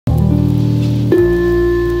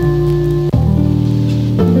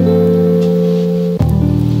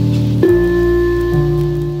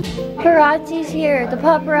here. The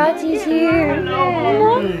paparazzi's here.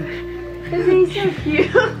 Isn't he so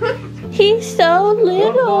cute? He's so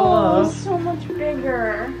little. He's so much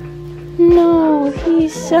bigger. No,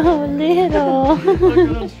 he's so little. Look at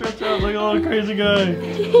him stretch out like a little crazy guy.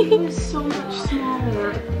 He was so much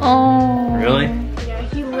smaller. Oh. Really? Yeah,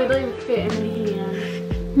 he literally would fit in my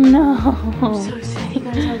hand. No. I'm so excited. You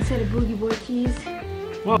guys want a set of Boogie Boy keys?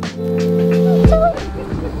 Whoa.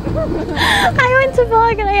 I went to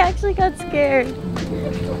vlog and I actually got scared. Really,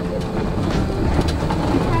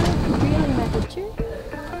 my picture?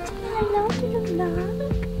 I know you vlog.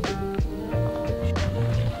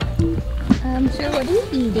 So what are you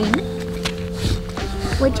eating?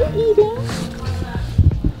 What you eating?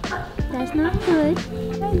 That's not good.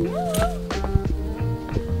 I know.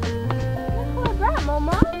 Look who I brought,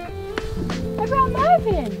 Mama. I brought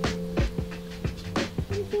Marvin.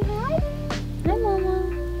 Can you say hi? Hi, Mama.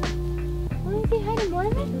 Want to say hi to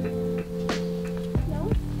Marvin? No?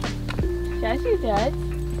 Shashu does.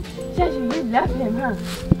 Shashu, you love him, huh?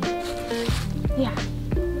 Yeah.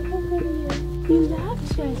 Look how good he is. You love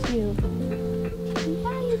Shashu.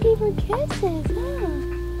 Yeah, you gave her kisses, huh?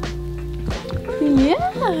 Yeah.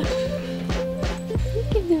 You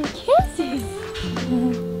gave them kisses.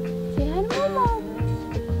 Say hi to Mama.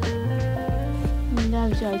 You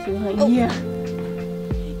love Shashu, huh? Oh. Yeah.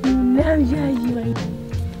 You love Shashu, huh?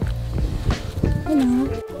 Hello.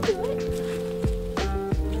 Do it.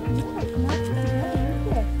 Yeah, come on.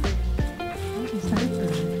 Yeah. That's a sniper.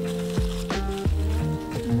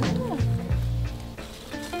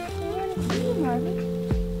 Marvin.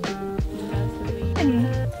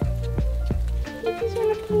 You just want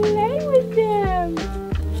to play with them.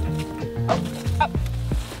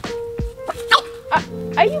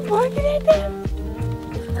 Are you barking at them?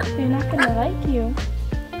 They're not going to like you.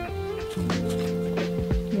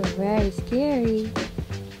 You're very scary.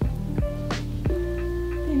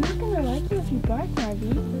 They're not going to like you if you bark,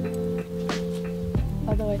 Marvin.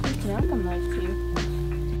 Although I think Malcolm likes you.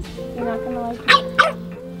 They're not going to like you.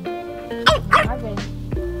 Marvin.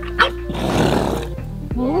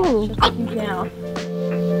 Ooh. She'll take you down.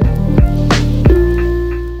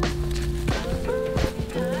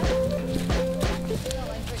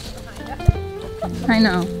 I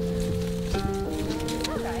know.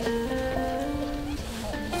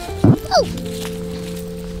 Oh.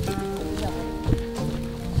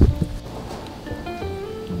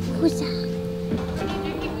 Who's that?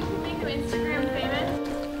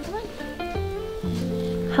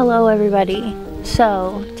 Hello everybody.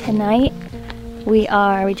 So tonight we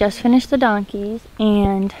just finished the donkeys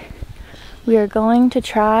and we are going to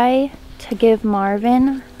try to give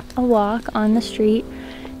Marvin a walk on the street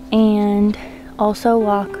and also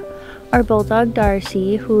walk our bulldog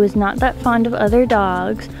Darcy, who is not that fond of other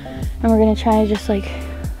dogs, and we're gonna try to just like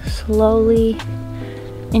slowly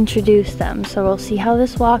introduce them. So we'll see how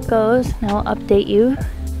this walk goes and I'll update you.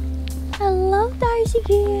 Hello Darcy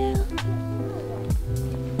girl.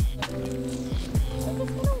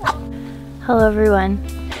 Hello everyone.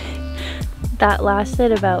 That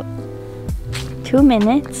lasted about 2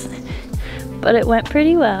 minutes, but it went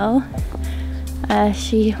pretty well.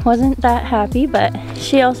 She wasn't that happy, but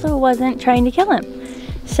she also wasn't trying to kill him.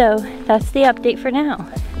 So that's the update for now.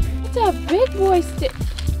 It's a big boy stick.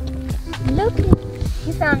 Look,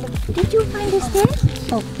 you found him. Did you find his stick?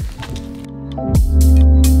 Oh.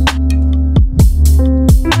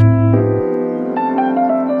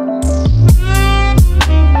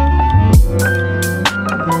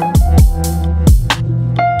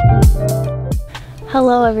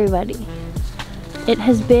 Hello everybody. It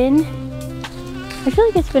has been, I feel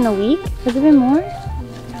like it's been a week. Has it been more?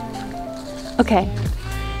 Okay.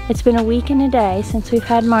 It's been a week and a day since we've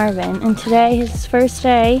had Marvin, and today is his first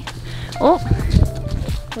day. Oh,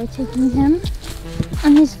 we're taking him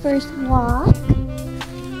on his first walk.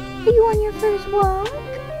 Are you on your first walk?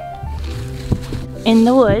 In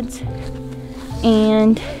the woods,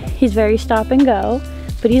 and he's very stop and go,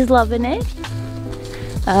 but he's loving it.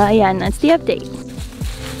 Yeah, and that's the update.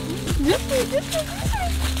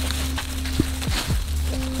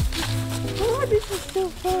 Oh, this is so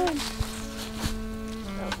fun.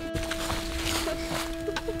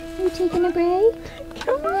 Are you taking a break?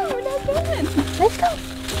 Come on, we're not done. Let's go.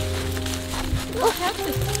 We'll have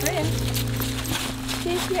to sprint.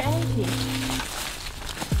 Save your energy.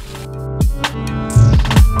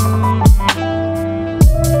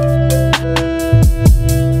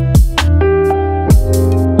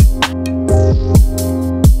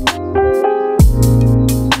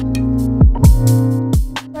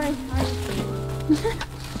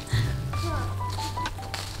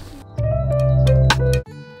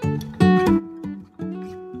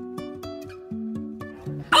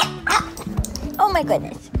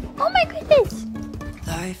 is.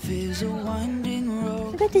 Life is a winding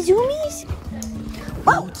road. Look at the zoomies.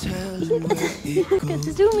 Whoa! Look at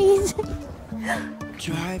the zoomies.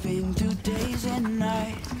 Driving through days and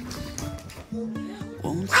nights.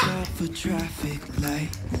 Won't stop for traffic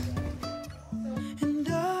lights. And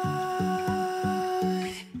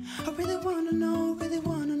I really wanna know,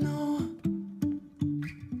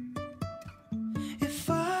 if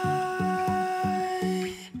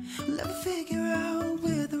I will ever figure out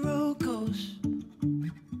where the road goes.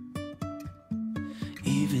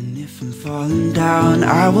 Even if I'm falling down,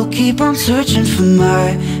 I will keep on searching for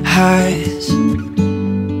my highs.